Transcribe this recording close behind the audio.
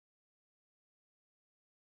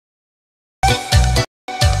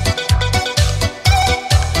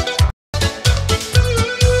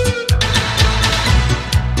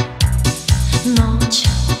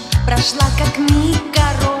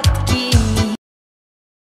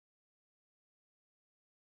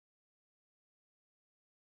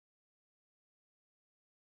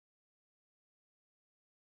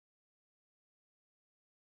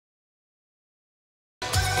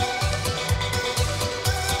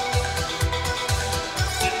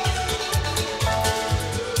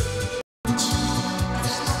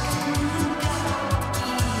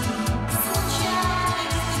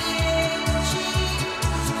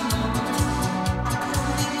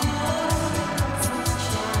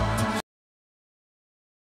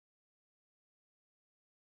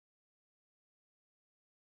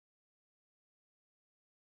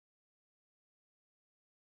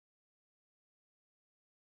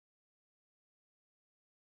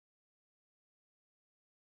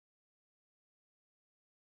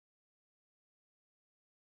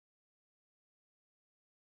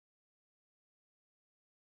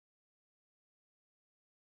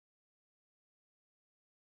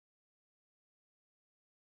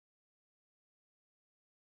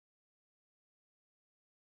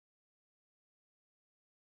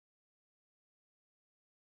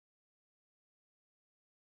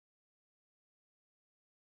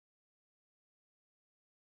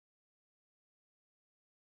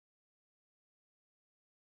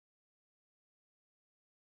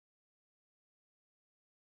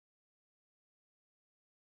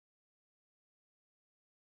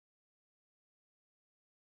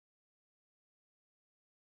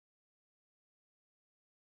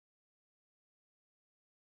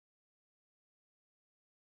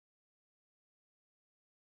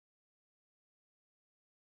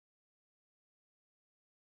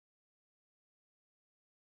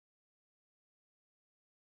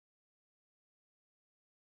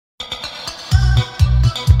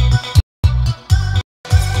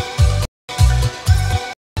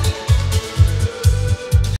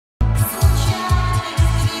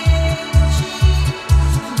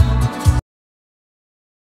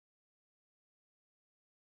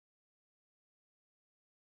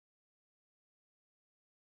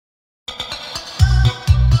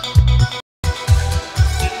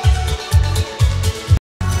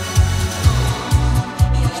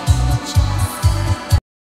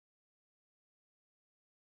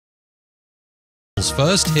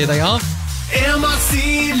first. Here they are.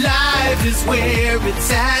 MRC Live is where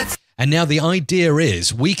it's at. And now the idea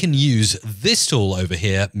is we can use this tool over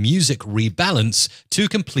here, Music Rebalance, to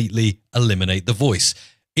completely eliminate the voice.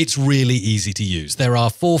 It's really easy to use. There are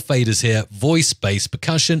 4 faders here: voice, bass,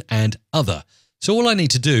 percussion, and other. So all I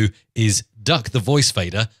need to do is duck the voice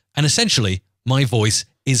fader, and essentially my voice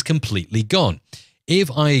is completely gone. If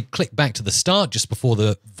I click back to the start just before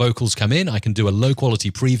the vocals come in, I can do a low quality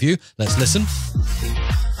preview. Let's listen.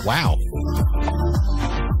 Wow.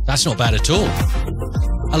 That's not bad at all.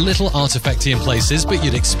 A little artifacty in places, but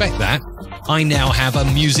you'd expect that. I now have a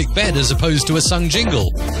music bed as opposed to a sung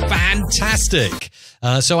jingle. Fantastic!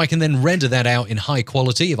 So I can then render that out in high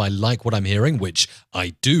quality if I like what I'm hearing, which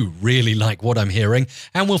I do really like what I'm hearing,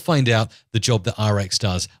 and we'll find out the job that RX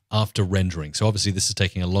does after rendering. So obviously this is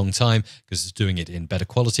taking a long time because it's doing it in better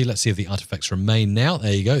quality. Let's see if the artifacts remain now.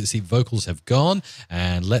 There you go. See, vocals have gone,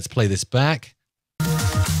 and let's play this back.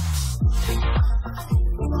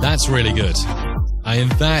 That's really good.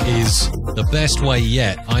 And that is the best way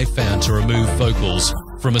yet I've found to remove vocals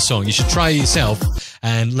from a song. You should try it yourself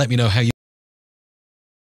and let me know how you